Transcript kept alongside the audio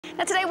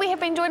Now today we have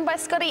been joined by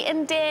Scotty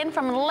and Dan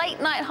from Late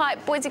Night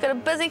Hype. Boys, you've got a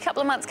busy couple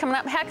of months coming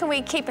up. How can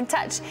we keep in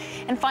touch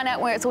and find out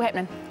where it's all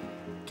happening?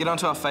 Get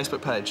onto our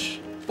Facebook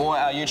page or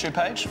our YouTube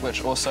page,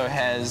 which also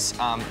has,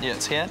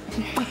 it's here,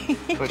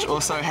 which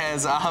also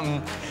has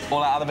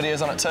all our other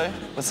videos on it too,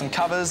 with some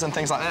covers and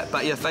things like that.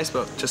 But yeah,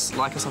 Facebook, just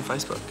like us on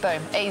Facebook.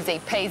 Boom,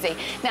 easy peasy.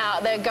 Now,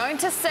 they're going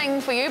to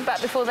sing for you,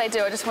 but before they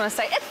do, I just want to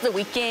say it's the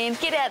weekend.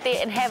 Get out there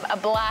and have a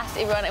blast,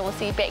 everyone, and we'll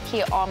see you back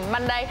here on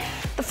Monday.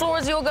 The floor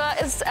is your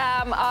guys.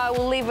 I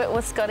will leave it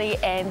with Scotty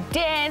and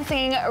Dan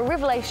singing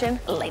Revelation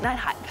Late Night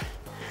Hype.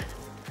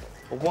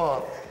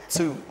 1,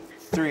 2,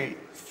 3,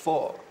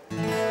 4.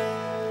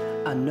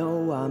 I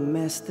know I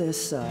messed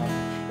this up,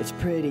 it's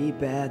pretty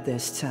bad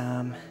this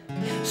time.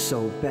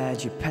 So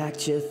bad you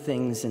packed your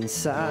things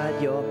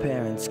inside your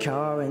parents'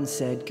 car and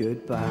said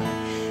goodbye.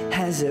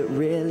 Has it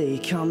really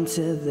come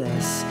to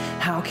this?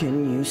 How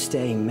can you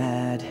stay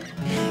mad?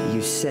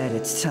 You said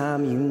it's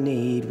time you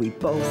need, we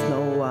both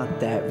know what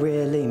that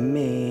really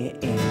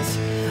means.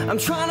 I'm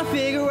trying to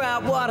figure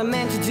out what I'm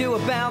meant to do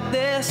about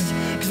this,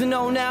 cause I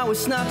know now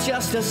it's not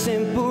just a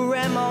simple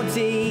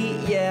remedy,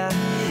 yeah.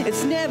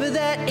 It's never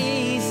that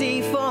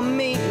easy for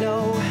me,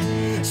 no.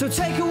 So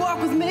take a walk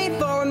with me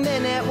for a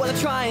minute while I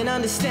try and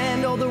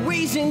understand all the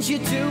reasons you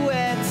do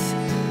it.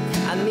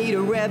 I need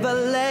a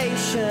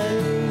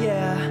revelation,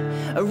 yeah,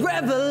 a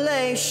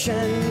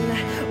revelation.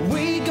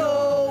 We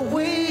go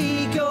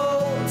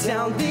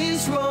down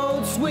these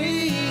roads,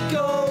 we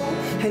go,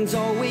 and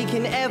all we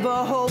can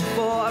ever hope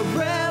for are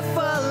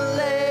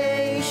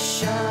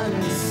revelations.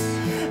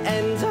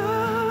 And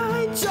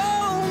I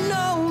don't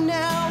know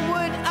now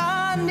what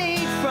I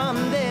need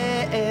from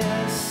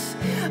this.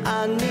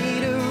 I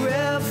need a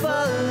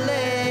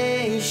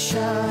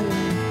revelation.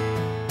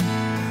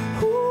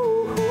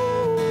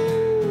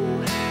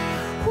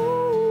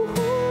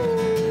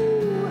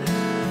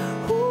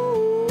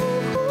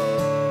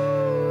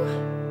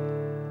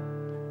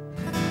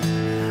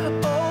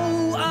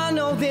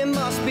 There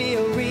must be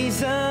a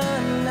reason.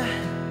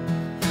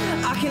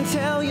 I can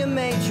tell you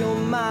made your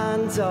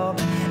mind up,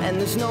 and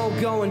there's no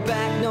going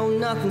back, no,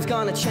 nothing's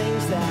gonna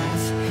change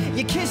that.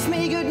 You kissed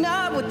me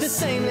goodnight with the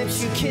same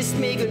lips you kissed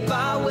me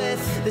goodbye with,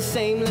 the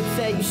same lips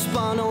that you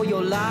spun all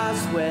your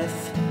lies with.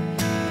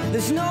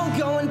 There's no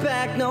going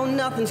back, no,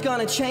 nothing's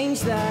gonna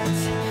change that.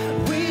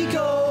 We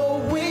go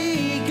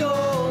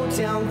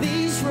down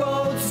these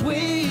roads,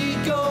 we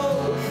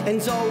go,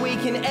 and all we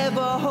can ever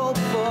hope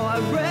for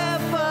are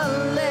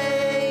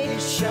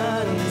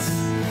revelations.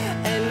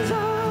 And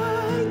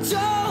I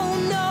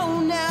don't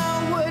know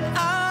now what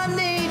I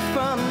need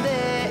from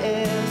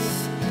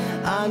this.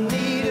 I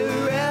need a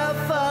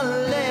revelation.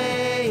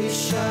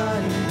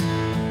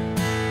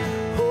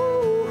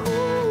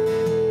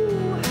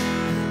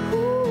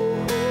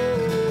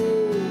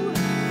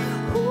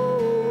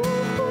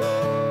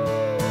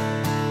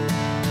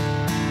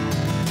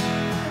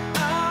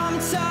 I'm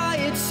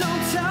tired, so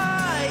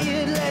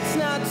tired. Let's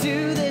not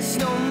do this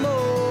no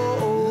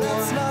more.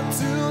 Let's not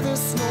do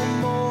this no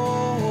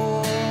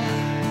more.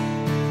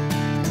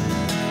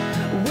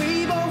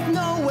 We both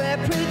know we're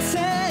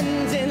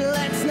pretending.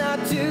 Let's not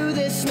do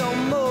this no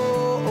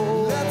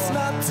more. Let's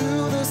not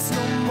do this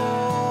no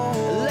more.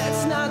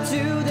 Let's not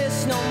do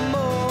this no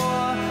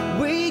more.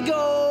 We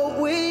go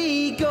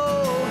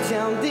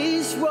down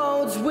these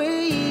roads,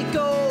 we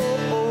go.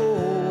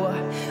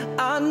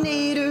 I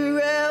need a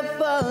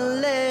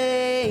revelation.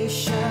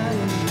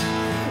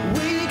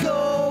 We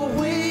go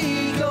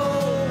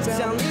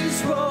down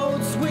these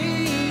roads,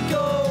 we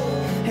go,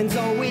 and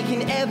all we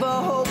can ever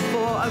hope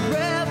for are